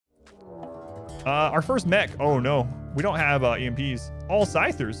Our first mech. Oh no, we don't have EMPs. All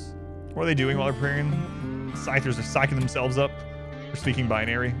Scythers. What are they doing while they're preparing? Scythers are psyching themselves up. We're speaking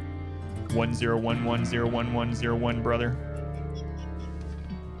binary. 1011011101, brother.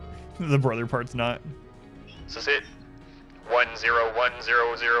 The brother part's not. This is it.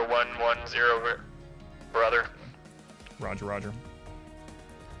 10100110, brother. Roger, roger.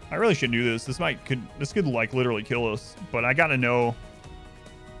 I really shouldn't do this. This could like literally kill us. But I gotta know.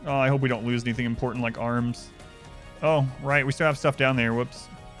 Oh, I hope we don't lose anything important like arms. Oh, right. We still have stuff down there. Whoops.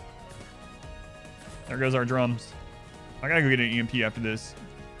 There goes our drums. I gotta go get an EMP after this.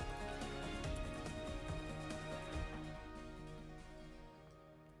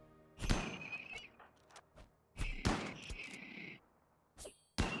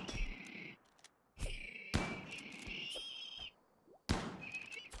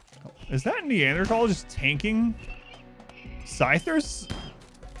 Is that Neanderthal just tanking Scythers?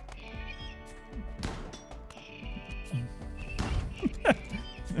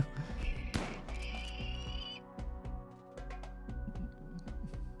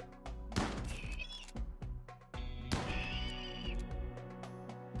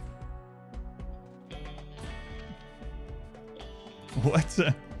 What?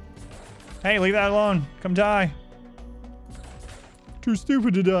 Hey, leave that alone. Come die. Too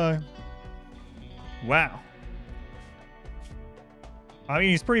stupid to die. Wow. I mean,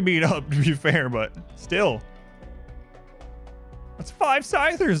 he's pretty beat up, to be fair, but still. That's 5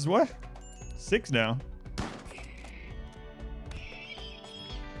 Scythers. What? 6 now.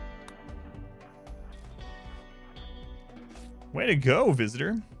 Way to go,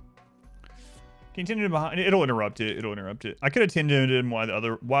 visitor. Can you tend him behind? It'll interrupt it. It'll interrupt it. I could have tended him while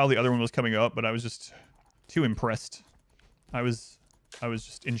the other one was coming up, but I was just too impressed. I was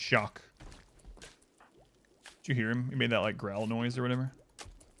just in shock. Did you hear him? He made that like growl noise or whatever.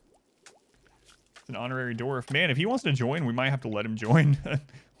 It's an honorary dwarf. Man, if he wants to join, we might have to let him join.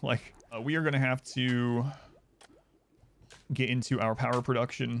 Like, we are going to have to get into our power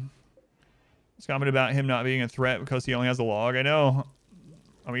production. This comment about him not being a threat because he only has a log. I know.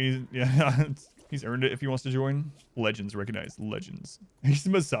 I mean, yeah, he's earned it if he wants to join. Legends, recognize legends. He's a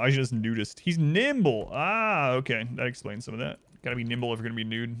misogynist nudist. He's nimble. Ah, okay. That explains some of that. Gotta be nimble if you're gonna be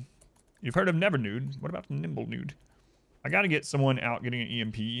nude. You've heard of never nude. What about nimble nude? I gotta get someone out getting an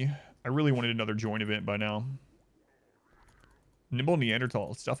EMP. I really wanted another join event by now. Nimble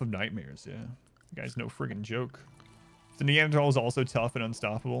Neanderthal, stuff of nightmares. Yeah, you guys, no friggin' joke. The Neanderthal is also tough and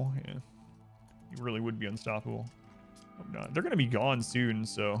unstoppable. Yeah, he really would be unstoppable. Hope not. They're gonna be gone soon,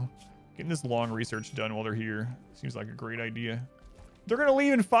 so getting this long research done while they're here seems like a great idea. They're gonna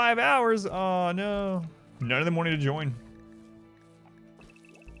leave in 5 hours. Oh no, none of them wanted to join.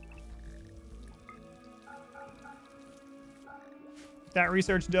 That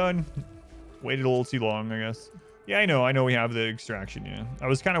research done. Waited a little too long, I guess. Yeah, I know we have the extraction. Yeah, I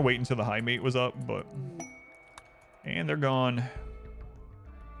was kind of waiting until the high mate was up, but and they're gone.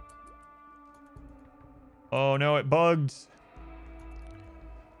 Oh no, it bugged.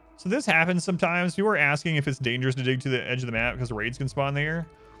 So this happens sometimes. People are asking if it's dangerous to dig to the edge of the map because raids can spawn there.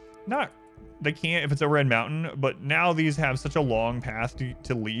 They can't if it's a red mountain, but now these have such a long path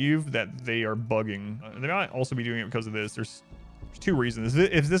to leave that they are bugging. They might also be doing it because of this. There's 2 reasons.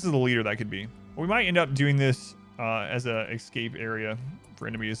 If this is the leader, that could be. We might end up doing this as a escape area for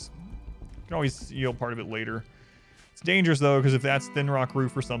enemies. You can always heal part of it later. It's dangerous though, because if that's thin rock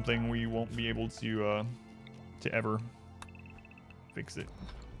roof or something, we won't be able to ever fix it.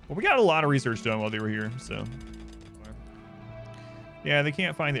 Well, we got a lot of research done while they were here, so. Yeah, they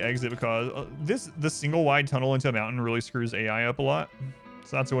can't find the exit because the single wide tunnel into a mountain really screws AI up a lot.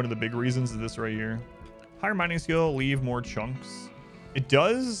 So that's one of the big reasons of this right here. Higher mining skill, leave more chunks. It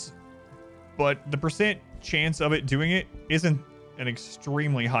does, but the percent chance of it doing it isn't an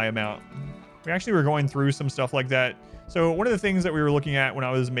extremely high amount. We actually were going through some stuff like that. So one of the things that we were looking at when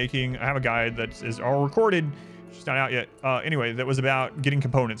I was making, I have a guide that is all recorded. It's not out yet. Anyway, that was about getting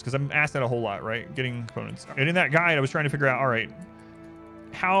components because I'm asked that a whole lot, right? Getting components. And in that guide, I was trying to figure out, all right,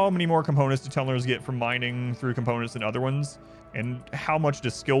 how many more components do tunnelers get from mining through components than other ones? And how much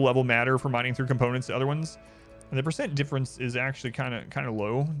does skill level matter for mining through components to other ones? And the percent difference is actually kind of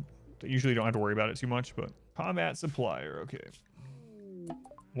low. They usually don't have to worry about it too much, but combat supplier, okay.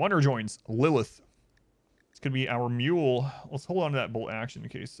 Wonder joins, Lilith. It's gonna be our mule. Let's hold on to that bolt action in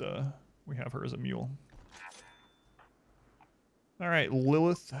case we have her as a mule. All right,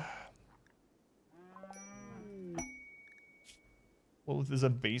 Lilith. Lilith is a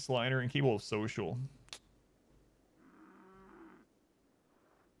baseliner and capable of social.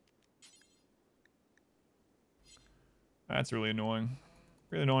 That's really annoying.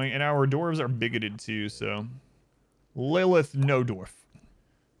 Really annoying. And our dwarves are bigoted too, so. Lilith, no dwarf.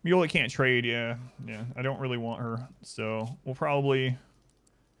 Mule can't trade, yeah. Yeah, I don't really want her. So we'll probably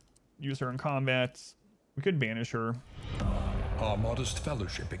use her in combat. We could banish her. Our modest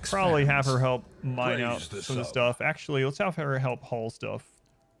fellowship expands. Probably have her help mine Praise out the some of the sun. stuff. Actually, let's have her help haul stuff.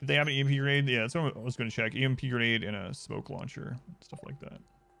 Did they have an EMP grenade? Yeah, that's what I was going to check. EMP grenade and a smoke launcher. Stuff like that.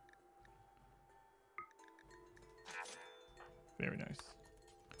 Very nice.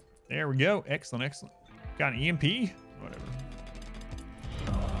 There we go. Excellent, excellent. Got an EMP? Whatever.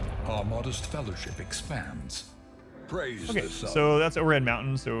 Our modest fellowship expands. Praise Okay, the sun. so that's Overhead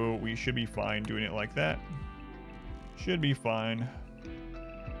Mountain, so we should be fine doing it like that. Should be fine.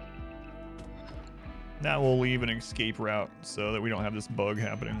 That will leave an escape route so that we don't have this bug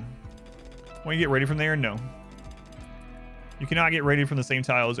happening. When you get ready from there, no. You cannot get ready from the same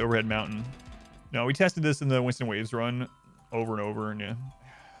tile as Overhead Mountain. No, we tested this in the Winston Waves run over and over, and yeah.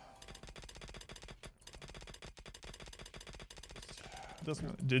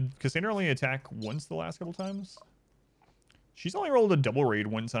 Did Cassandra only attack once the last couple times? She's only rolled a double raid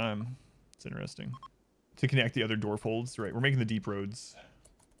one time. It's interesting. To connect the other dwarf holds, right? We're making the deep roads.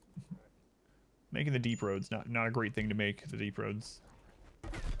 Making the deep roads, not a great thing to make, the deep roads.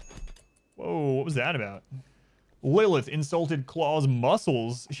 Whoa, what was that about? Lilith insulted Claw's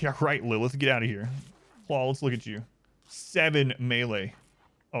muscles. Yeah, right, Lilith, get out of here. Claw, let's look at you. 7 melee.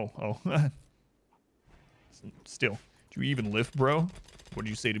 Oh. Still, do you even lift, bro? What did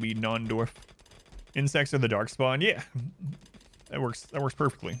you say to me, non-dwarf? Insects are the dark spawn. Yeah, that works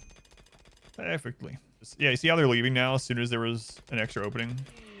perfectly. Perfectly. Yeah, you see how they're leaving now as soon as there was an extra opening?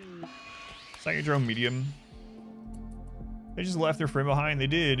 Psychodrome medium. They just left their friend behind. They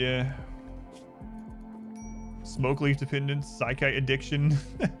did, yeah. Smoke leaf dependence, psychite addiction,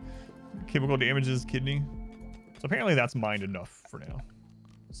 chemical damages, kidney. So apparently that's mined enough for now.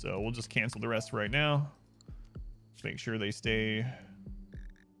 So we'll just cancel the rest right now. Make sure they stay.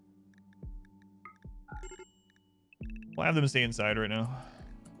 We'll have them stay inside right now.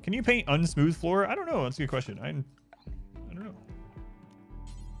 Can you paint unsmooth floor? I don't know. That's a good question. I don't know.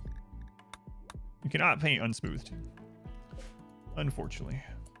 You cannot paint unsmoothed. Unfortunately.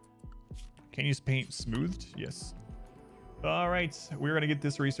 Can you paint smoothed? Yes. All right. We're going to get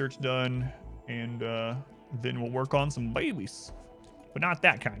this research done. And then we'll work on some babies. But not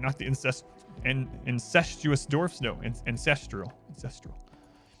that kind. Not the incestuous dwarfs. No. Ancestral.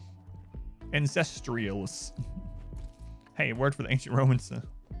 Ancestrials. Hey, word for the ancient Romans.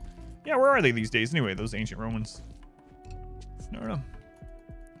 Yeah, where are they these days anyway, those ancient Romans? I don't know.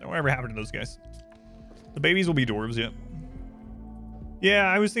 Whatever happened to those guys? The babies will be dwarves, yep. Yeah,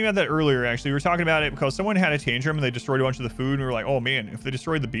 I was thinking about that earlier, actually. We were talking about it because someone had a tantrum and they destroyed a bunch of the food, and we were like, oh man, if they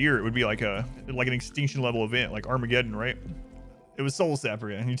destroyed the beer, it would be like an extinction level event, like Armageddon, right? It was soul sapper,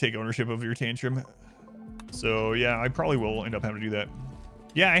 and you take ownership of your tantrum. So yeah, I probably will end up having to do that.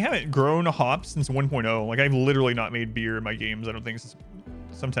 Yeah, I haven't grown hops since 1.0. Like, I've literally not made beer in my games, I don't think, since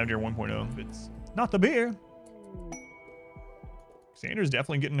sometime during 1.0. It's not the beer. Sandra's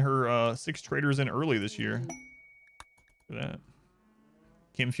definitely getting her 6 traders in early this year. Look at that.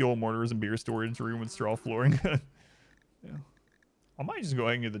 Chem fuel, mortars, and beer storage room with straw flooring. Yeah. I might just go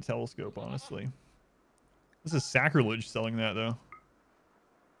ahead and get the telescope, honestly. This is sacrilege selling that, though.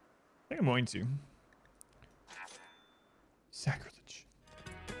 I think I'm going to. Sacrilege.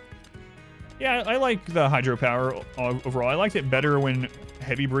 Yeah, I like the hydropower overall. I liked it better when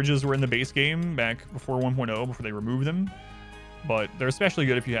heavy bridges were in the base game back before 1.0, before they removed them. But they're especially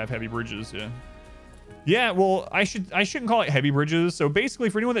good if you have heavy bridges, yeah. Yeah, well, I shouldn't call it heavy bridges. So basically,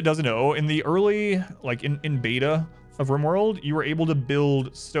 for anyone that doesn't know, in the early, like in beta of RimWorld, you were able to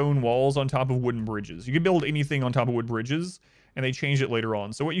build stone walls on top of wooden bridges. You could build anything on top of wood bridges, and they changed it later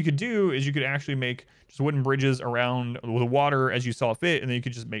on. So what you could do is you could actually make just wooden bridges around the water as you saw fit, and then you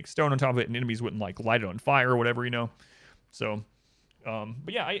could just make stone on top of it, and enemies wouldn't like light it on fire or whatever, you know. So,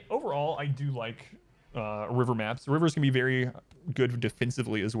 but yeah, overall I do like river maps. Rivers can be very good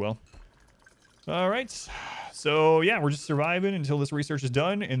defensively as well. All right, so yeah, we're just surviving until this research is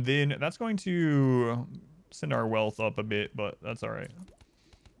done, and then that's going to send our wealth up a bit, but that's all right.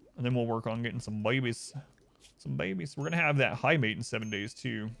 And then we'll work on getting some babies. We're gonna have that high mate in 7 days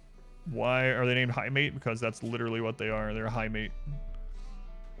too. Why are they named high mate? Because that's literally what they are. They're a high mate.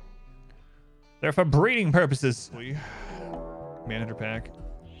 They're for breeding purposes. Manhunter pack.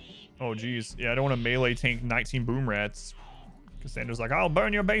 Oh geez, yeah, I don't want to melee tank 19 boom rats. Cassandra's like, I'll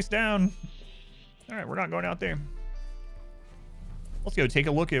burn your base down. All right, we're not going out there. Let's go take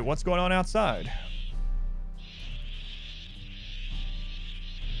a look at what's going on outside.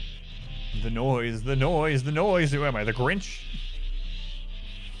 The noise. Who am I, the Grinch?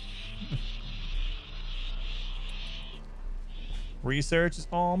 Research is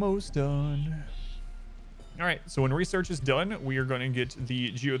almost done. All right, so when research is done, we are going to get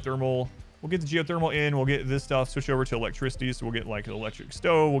the geothermal. We'll get the geothermal in. We'll get this stuff switch over to electricity. So we'll get like an electric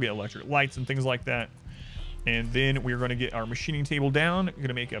stove. We'll get electric lights and things like that. And then we're going to get our machining table down. We're going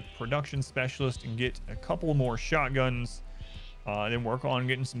to make a production specialist and get a couple more shotguns. Then work on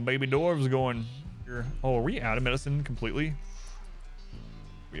getting some baby dwarves going. Oh, are we out of medicine completely?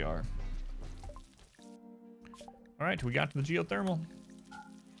 We are. All right, we got to the geothermal.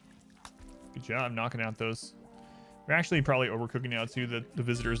 Good job knocking out those. We're actually probably overcooking now too. The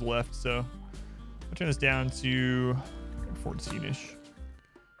visitors left, so I'll turn this down to 14-ish.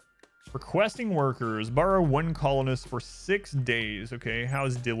 Requesting workers. Borrow 1 colonist for 6 days. Okay,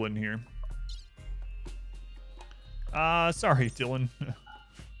 how's Dylan here? Sorry, Dylan.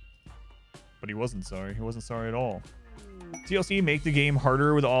 But he wasn't sorry. He wasn't sorry at all. DLC make the game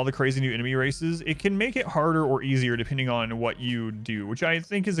harder with all the crazy new enemy races. It can make it harder or easier depending on what you do, which I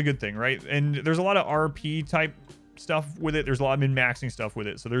think is a good thing, right? And there's a lot of RP type stuff with it. There's a lot of min-maxing stuff with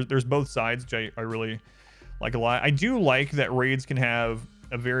it. So there's both sides, which I really like a lot. I do like that raids can have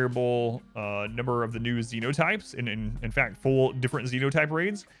a variable number of the new Xenotypes, and in fact, full different Xenotype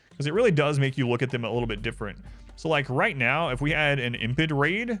raids, because it really does make you look at them a little bit different. So like right now, if we had an Impid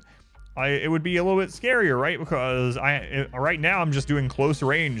raid, it would be a little bit scarier, right? Because right now I'm just doing close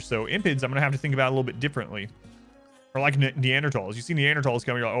range. So Impids, I'm gonna have to think about a little bit differently. Or like Neanderthals. You see Neanderthals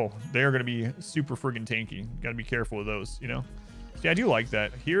coming, you're like, oh, they're gonna be super friggin' tanky. Gotta be careful of those, you know? So yeah, I do like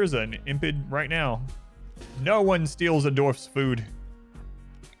that. Here's an Impid right now. No one steals a dwarf's food.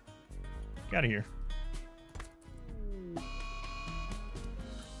 Get out of here.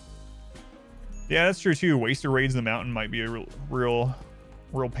 Yeah, that's true too. Waster raids in the mountain might be a real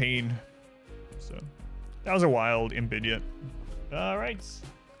pain. So that was a wild Impid yet. All right,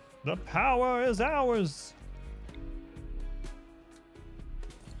 the power is ours.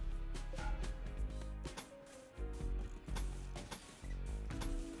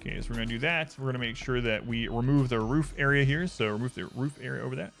 Okay, so we're gonna do that. We're gonna make sure that we remove the roof area here. So remove the roof area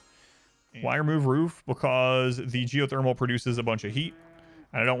over that. Why remove roof? Because the geothermal produces a bunch of heat.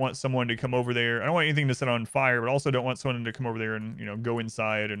 I don't want someone to come over there. I don't want anything to set on fire, but also don't want someone to come over there and, you know, go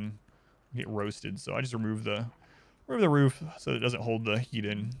inside and get roasted. So I just remove the roof so it doesn't hold the heat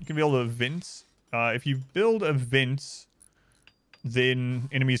in. You can be able to vent. If you build a vent, then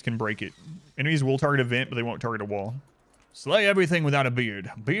enemies can break it. Enemies will target a vent, but they won't target a wall. Slay everything without a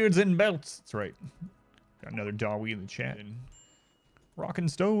beard. Beards and belts. That's right. Got another Dawi in the chat. Rockin'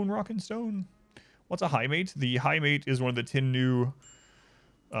 stone, rockin' stone. What's a high mate? The high mate is one of the 10 new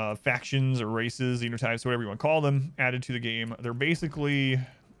factions or races, Xenotypes, whatever you want to call them, added to the game. They're basically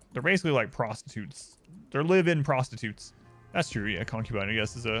like prostitutes. They're live-in prostitutes. That's true. Yeah, concubine, I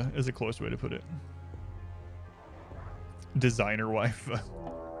guess, is a close way to put it. Designer wife.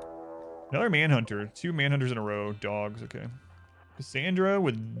 Another manhunter. 2 manhunters in a row. Dogs. Okay. Cassandra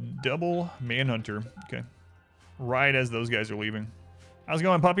with double manhunter. Okay. Right as those guys are leaving. How's it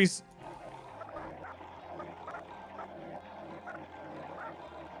going, puppies?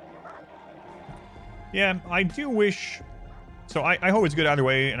 Yeah, I do wish... So I hope it's good either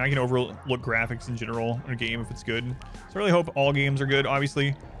way, and I can overlook graphics in general in a game if it's good. So I really hope all games are good,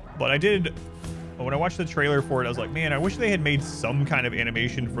 obviously. But I did... When I watched the trailer for it, I was like, man, I wish they had made some kind of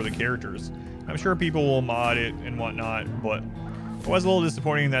animation for the characters. I'm sure people will mod it and whatnot, but it was a little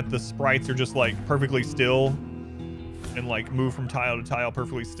disappointing that the sprites are just like perfectly still and like move from tile to tile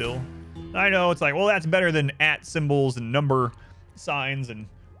perfectly still. I know it's like, well, that's better than @ symbols and number signs, and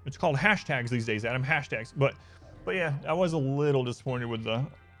it's called hashtags these days, Adam, hashtags. But yeah, I was a little disappointed with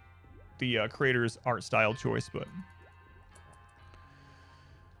the creator's art style choice, but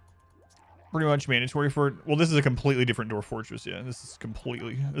pretty much mandatory for it. Well, this is a completely different Dwarf Fortress. Yeah, this is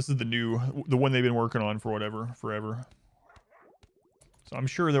the one they've been working on for forever. So I'm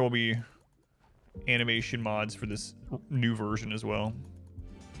sure there will be animation mods for this new version as well.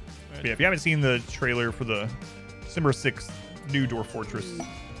 But yeah, if you haven't seen the trailer for the December 6th new Dwarf Fortress,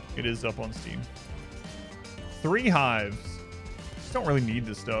 it is up on Steam. 3 hives. Just don't really need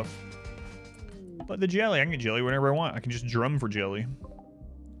this stuff. But the jelly, I can get jelly whenever I want. I can just drum for jelly.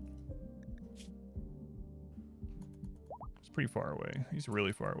 It's pretty far away. He's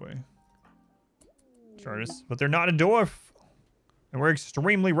really far away. Chartis. But they're not a dwarf. And we're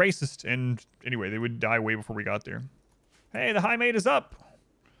extremely racist. And anyway, they would die way before we got there. Hey, the high mate is up.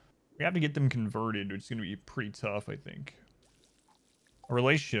 We have to get them converted, which is going to be pretty tough, I think. A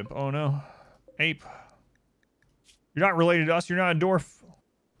relationship. Oh, no. Ape. You're not related to us. You're not a dwarf.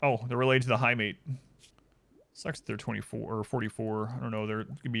 Oh, they're related to the high mate. Sucks that they're 24 or 44. I don't know. They're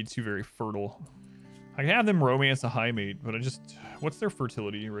going to be too very fertile. I can have them romance a high mate, but what's their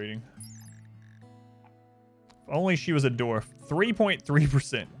fertility rating? If only she was a dwarf.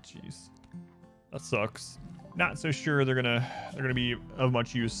 3.3%. Jeez. That sucks. Not so sure they're gonna be of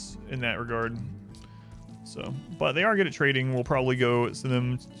much use in that regard. So, but they are good at trading. We'll probably go send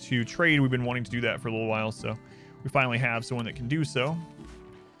them to trade. We've been wanting to do that for a little while, so we finally have someone that can do so.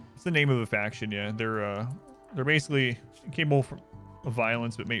 It's the name of a faction, yeah. They're basically capable of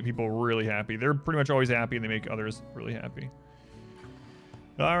violence, but make people really happy. They're pretty much always happy, and they make others really happy.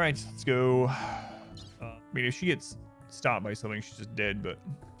 All right, let's go. I mean, if she gets stopped by something, she's just dead, but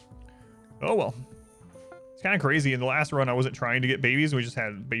oh well. It's kind of crazy. In the last run, I wasn't trying to get babies. We just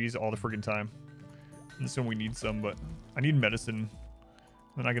had babies all the freaking time. And this one we need some, but I need medicine.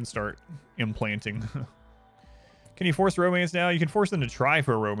 Then I can start implanting. Can you force romance now? You can force them to try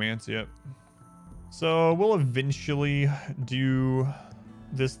for a romance, yep. So we'll eventually do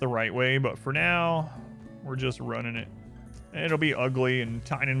this the right way, but for now, we're just running it. And it'll be ugly, and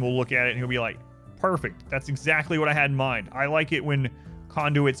Tynan will look at it and he'll be like, perfect. That's exactly what I had in mind. I like it when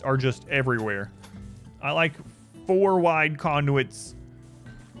conduits are just everywhere. I like 4 wide conduits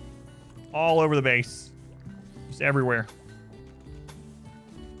all over the base. Just everywhere.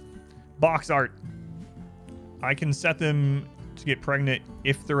 Box art. I can set them to get pregnant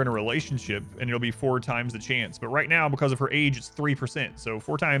if they're in a relationship, and it'll be 4 times the chance. But right now, because of her age, it's 3%. So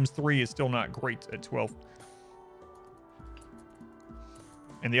 4 times 3 is still not great at 12.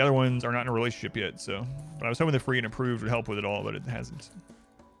 And the other ones are not in a relationship yet, so. But I was hoping the free and approved would help with it all, but it hasn't.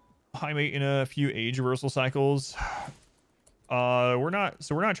 High mate in a few age reversal cycles. We're not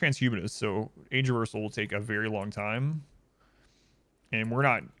transhumanists, so age reversal will take a very long time. And we're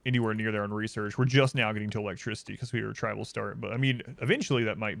not anywhere near there on research. We're just now getting to electricity because we were a tribal start. But I mean, eventually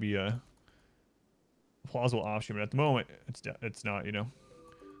that might be a plausible option, but at the moment it's not, you know.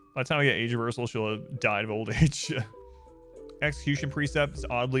 By the time we get age reversal, she'll have died of old age. Execution precept is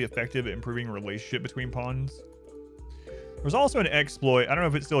oddly effective at improving relationship between pawns. There's also an exploit. I don't know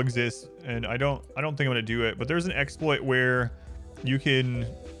if it still exists, and I don't think I'm gonna do it, but there's an exploit where you can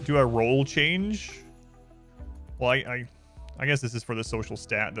do a role change. Well, I guess this is for the social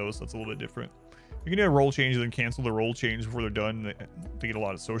stat though, so it's a little bit different. You can do a role change and then cancel the role change before they're done to get a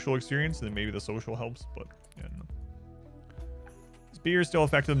lot of social experience, and then maybe the social helps, but yeah, I don't know. Does beer still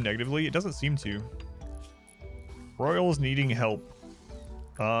affect them negatively? It doesn't seem to. Royals needing help.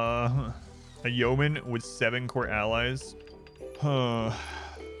 A yeoman with 7 core allies.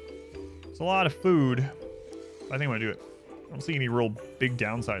 It's a lot of food. I think I'm gonna do it. I don't see any real big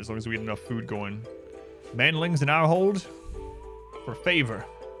downside as long as we get enough food going. Manlings in our hold for favor.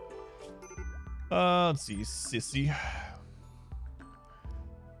 Let's see, sissy.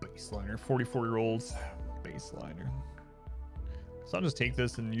 Baseliner, 44-year-olds. Baseliner. So I'll just take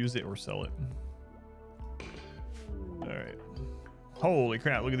this and use it or sell it. Alright. Holy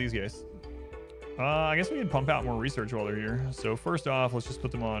crap, look at these guys. I guess we can pump out more research while they're here. So first off, let's just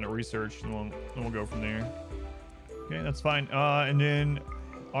put them on research, and we'll go from there. Okay, that's fine. And then,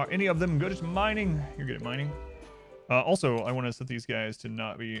 are any of them good at mining? You're good at mining. Also, I want to set these guys to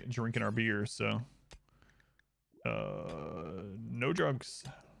not be drinking our beer, so... no drugs.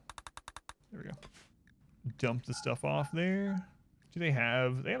 There we go. Dump the stuff off there. Do they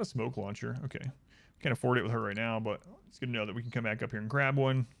have... They have a smoke launcher. Okay. Can't afford it with her right now, but it's good to know that we can come back up here and grab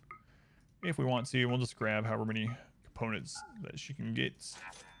one if we want to. We'll just grab however many components that she can get.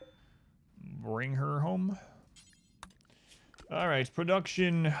 Bring her home. All right,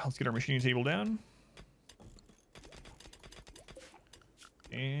 production. Let's get our machining table down.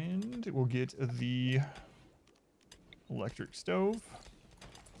 And we'll get the electric stove.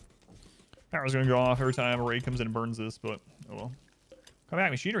 Power's gonna go off every time a raid comes in and burns this, but oh well. Come back,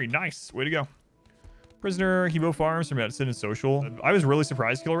 machinery. Nice. Way to go. Prisoner, Hebo farms for medicine and social. I was really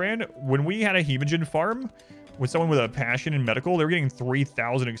surprised, Killoran. When we had a Hemogen farm with someone with a passion in medical, they were getting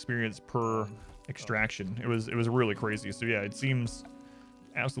 3,000 experience per extraction. It was really crazy. So yeah, it seems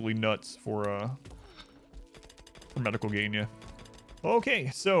absolutely nuts for medical gain, yeah.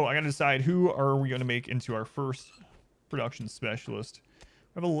 Okay, so I gotta decide who are we gonna make into our first production specialist.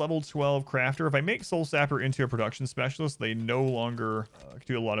 I have a level 12 crafter. If I make Soul Sapper into a production specialist, they no longer can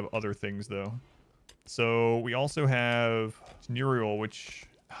do a lot of other things though. So we also have Nuriel, which,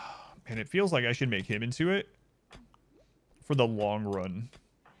 man, it feels like I should make him into it for the long run.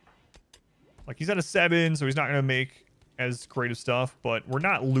 Like, he's at a 7, so he's not going to make as great of stuff, but we're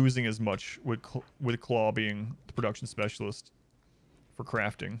not losing as much with Claw being the production specialist for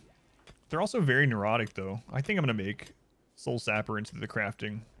crafting. They're also very neurotic, though. I think I'm going to make Soul Sapper into the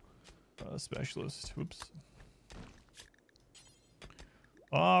crafting specialist. Whoops.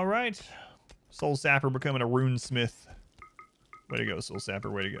 All right. Soul Sapper becoming a rune smith. Way to go, Soul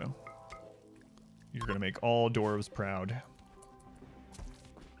Sapper. Way to go. You're going to make all dwarves proud.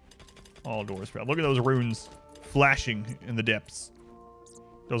 All dwarves proud. Look at those runes flashing in the depths.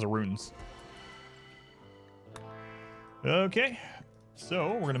 Those are runes. Okay.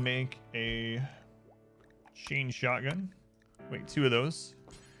 So, we're going to make a chain shotgun. Wait, 2 of those.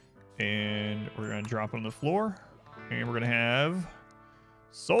 And we're going to drop on the floor. And we're going to have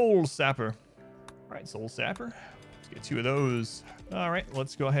Soul Sapper. All right, Soul Sapper. Let's get 2 of those. All right,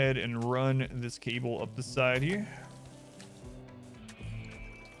 let's go ahead and run this cable up the side here.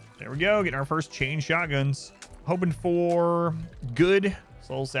 There we go, getting our first chain shotguns. Hoping for good.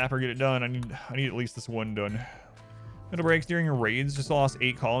 Soul Sapper, get it done. I need at least this one done. Middle breaks during raids. Just lost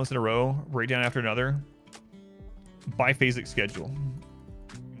 8 columns in a row. Breakdown after another. Biphasic schedule.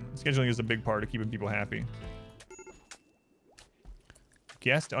 Scheduling is a big part of keeping people happy.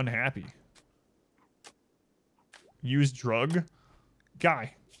 Guest unhappy. Use drug.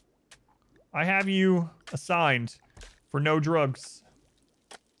 Guy, I have you assigned for no drugs.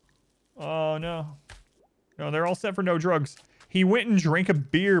 Oh, no. No, they're all set for no drugs. He went and drank a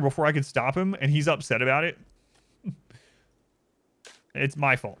beer before I could stop him, and he's upset about it. It's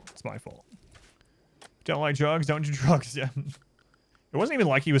my fault. It's my fault. Don't like drugs, don't do drugs. Yeah. It wasn't even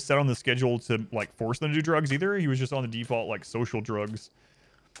like he was set on the schedule to, like, force them to do drugs either. He was just on the default, like, social drugs.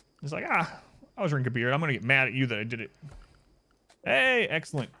 He's like, I was drinking beer. I'm going to get mad at you that I did it. Hey,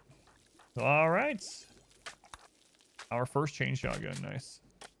 excellent. All right. Our first chain shotgun. Nice.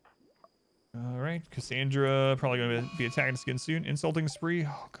 All right. Cassandra probably going to be attacking us again soon. Insulting spree.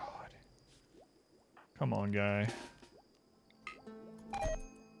 Oh, God. Come on, guy.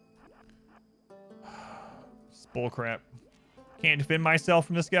 It's bullcrap. Can't defend myself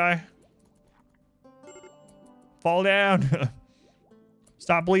from this guy. Fall down.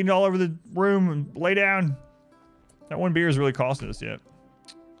 Stop bleeding all over the room and lay down. That one beer is really costing us yet.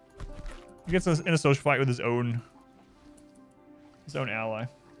 He gets us in a social fight with his own ally.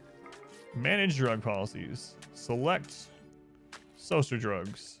 Manage drug policies. Select social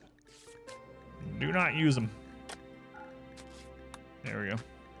drugs. Do not use them. There we go.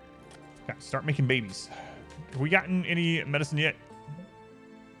 Okay, start making babies. Have we gotten any medicine yet?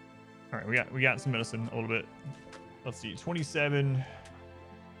 All right, we got some medicine a little bit. Let's see, 27,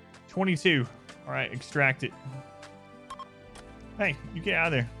 22. All right, extract it. Hey, you get out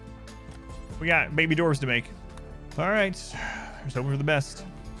of there. We got baby dwarves to make. All right, just hoping for the best.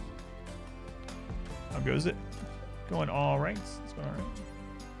 How goes it? Going all right. It's going all right.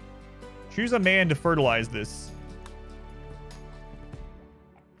 Choose a man to fertilize this.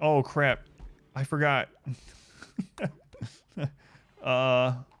 Oh crap! I forgot.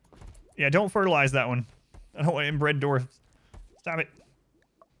 Yeah, don't fertilize that one. I don't want inbred dwarfs. Stop it.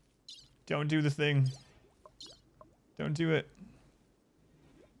 Don't do the thing. Don't do it.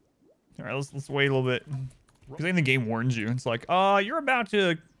 All right, let's wait a little bit. Because I think the game warns you. It's like, you're about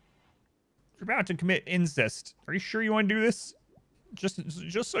to commit incest. Are you sure you want to do this? Just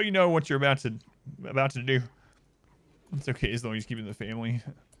so you know what you're about to do. It's okay as long as you keep it in the family.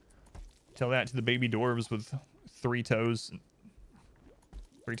 Tell that to the baby dwarves with 3 toes.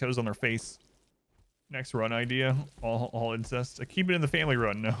 3 toes on their face. Next run idea. All incest. Keep it in the family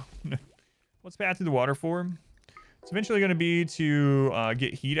run. No. What's path through the water for? It's eventually going to be to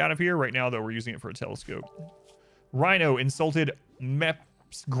get heat out of here. Right now, though, we're using it for a telescope. Rhino insulted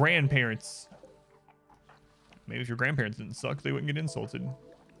Mep's grandparents. Maybe if your grandparents didn't suck, they wouldn't get insulted.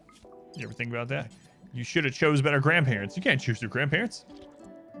 You ever think about that? You should have chose better grandparents. You can't choose your grandparents.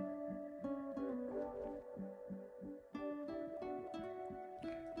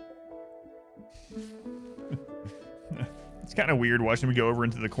 It's kind of weird watching me go over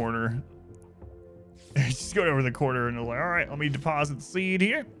into the corner. Just go over the corner and like, all right, let me deposit the seed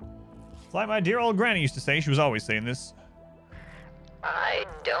here. It's like my dear old granny used to say. She was always saying this. I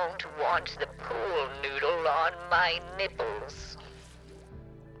don't want the pool noodle on my nipples.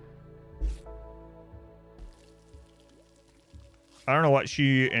 I don't know what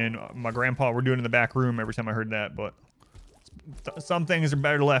she and my grandpa were doing in the back room every time I heard that, but some things are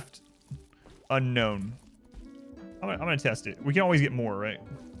better left unknown. I'm gonna test it. We can always get more, right?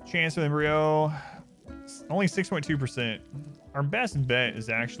 Chance for the embryo, only 6.2%. Our best bet is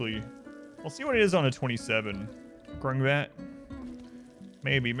actually, we'll see what it is on a 27. Growing vat.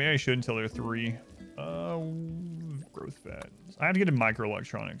 Maybe I should until they're 3. Growth fat. I have to get to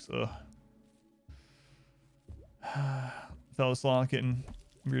microelectronics. Ugh. Fellow Sloth getting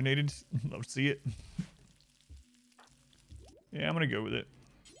urinated. Love to see it. Yeah, I'm gonna go with it.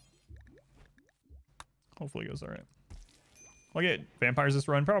 Hopefully it goes all right. Will I get vampires this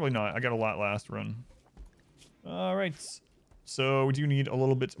run? Probably not. I got a lot last run. All right. So we do need a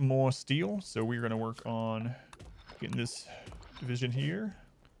little bit more steel. So we're going to work on getting this division here.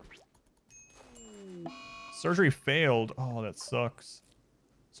 Surgery failed. Oh, that sucks.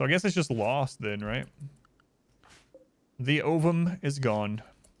 So I guess it's just lost then, right? The ovum is gone.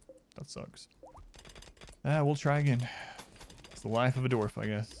 That sucks. We'll try again. It's the life of a dwarf, I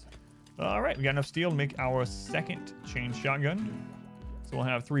guess. All right, we got enough steel to make our second chain shotgun. So we'll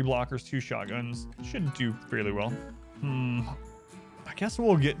have 3 blockers, 2 shotguns. Should do fairly well. I guess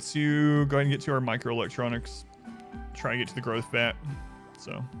we'll go ahead and get to our microelectronics. Try to get to the growth vat.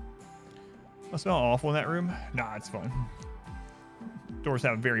 So, I smell awful in that room. Nah, it's fine. Doors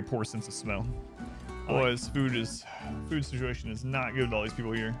have a very poor sense of smell. Boys, food situation is not good with all these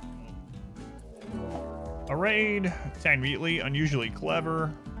people here. A raid, attack immediately, unusually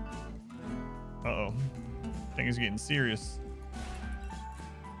clever. Uh-oh. Thing is getting serious.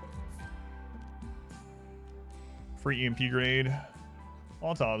 Free EMP grade.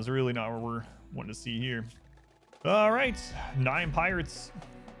 Molotov is really not what we're wanting to see here. All right, 9 pirates.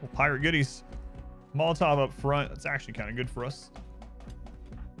 Well, pirate goodies. Molotov up front. That's actually kind of good for us.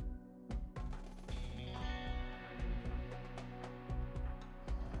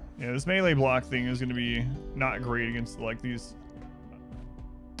 Yeah, this melee block thing is going to be not great against like these.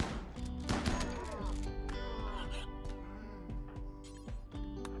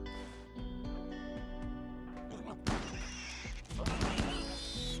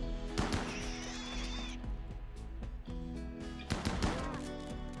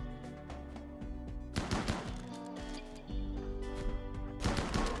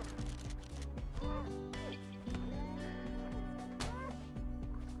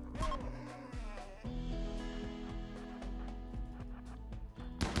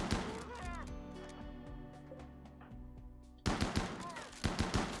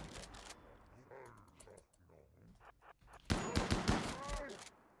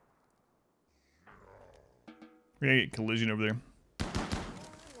 We're gonna get collision over there.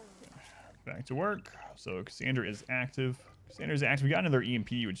 Back to work. So Cassandra is active. Cassandra's active. We got another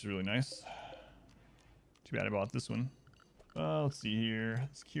EMP, which is really nice. Too bad I bought this one. Let's see here.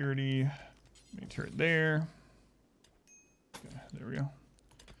 Security. Let me turn it there. Okay, there we go.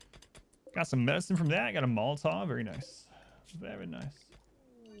 Got some medicine from that. Got a Molotov. Very nice. Very nice.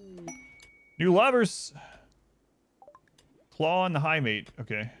 New lovers. Claw and the high mate.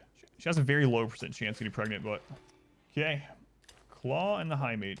 Okay. She has a very low % chance of getting pregnant, but okay. Claw and the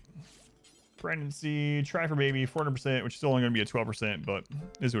high mate. Pregnancy, try for baby, 400%, which is still only going to be a 12%, but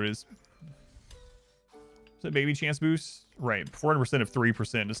is what it is. Is that baby chance boost? Right, 400% of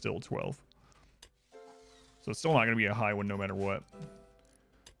 3% is still 12. So it's still not going to be a high one no matter what.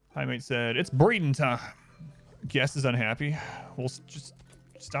 High mate said, it's breeding time. Guest is unhappy. Well, just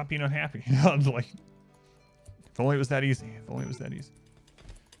stop being unhappy. I'm like, if only it was that easy. If only it was that easy.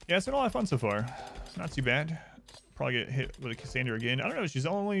 Yeah, it's been a lot of fun so far. Not too bad. Probably get hit with a Cassandra again. I don't know. She's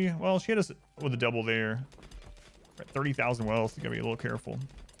only... Well, she hit us with a double there. We're at 30,000 wealth. You gotta be a little careful.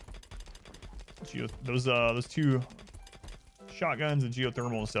 Those 2 shotguns and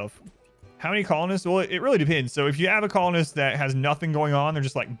geothermal and stuff. How many colonists? Well, it really depends. So if you have a colonist that has nothing going on, they're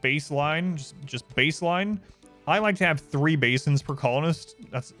just like baseline, just baseline. I like to have 3 basins per colonist.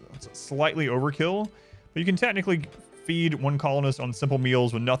 That's slightly overkill. But you can technically feed 1 colonist on simple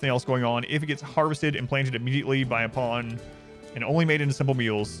meals with nothing else going on. If it gets harvested and planted immediately by a pawn and only made into simple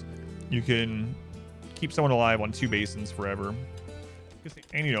meals, you can keep someone alive on 2 basins forever.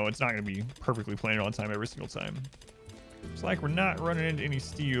 And you know, it's not going to be perfectly planted all the time every single time. Looks like we're not running into any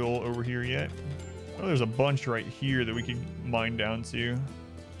steel over here yet. Oh, there's a bunch right here that we can mine down to.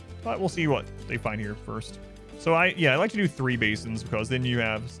 But we'll see what they find here first. So I like to do 3 basins because then you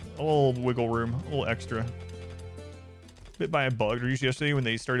have a little wiggle room, a little extra. Bit by a bug released yesterday when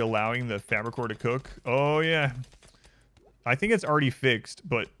they started allowing the Fabricore to cook. Oh yeah, I think it's already fixed,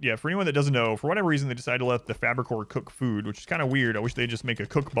 but yeah, for anyone that doesn't know, for whatever reason they decided to let the Fabricore cook food, which is kind of weird. I wish they'd just make a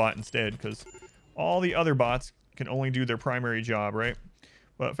cook bot instead, because all the other bots can only do their primary job, right?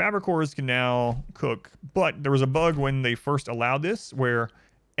 But Fabricores can now cook. But there was a bug when they first allowed this where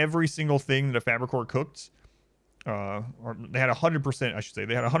every single thing that a Fabricore cooked, or they had 100%, I should say,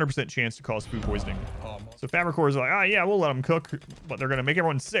 they had 100% chance to cause food poisoning. So Fabricores are like, yeah, we'll let them cook, but they're gonna make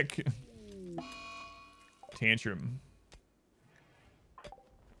everyone sick. Tantrum.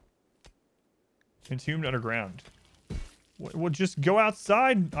 Entombed underground. Well, just go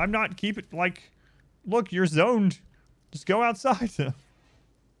outside. I'm not keeping, like, look, you're zoned. Just go outside.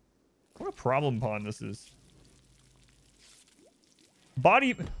 What a problem pawn this is.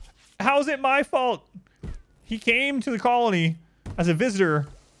 Body, how is it my fault? He came to the colony as a visitor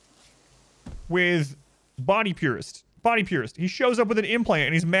with body purist. Body purist. He shows up with an implant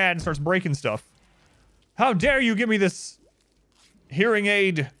and he's mad and starts breaking stuff. How dare you give me this hearing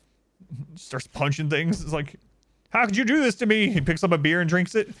aid? Starts punching things. It's like, how could you do this to me? He picks up a beer and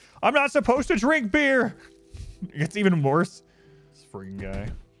drinks it. I'm not supposed to drink beer. It gets even worse. This freaking guy.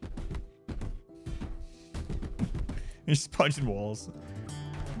 He's just punching walls.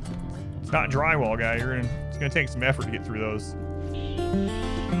 It's not drywall, guy. It's gonna take some effort to get through those.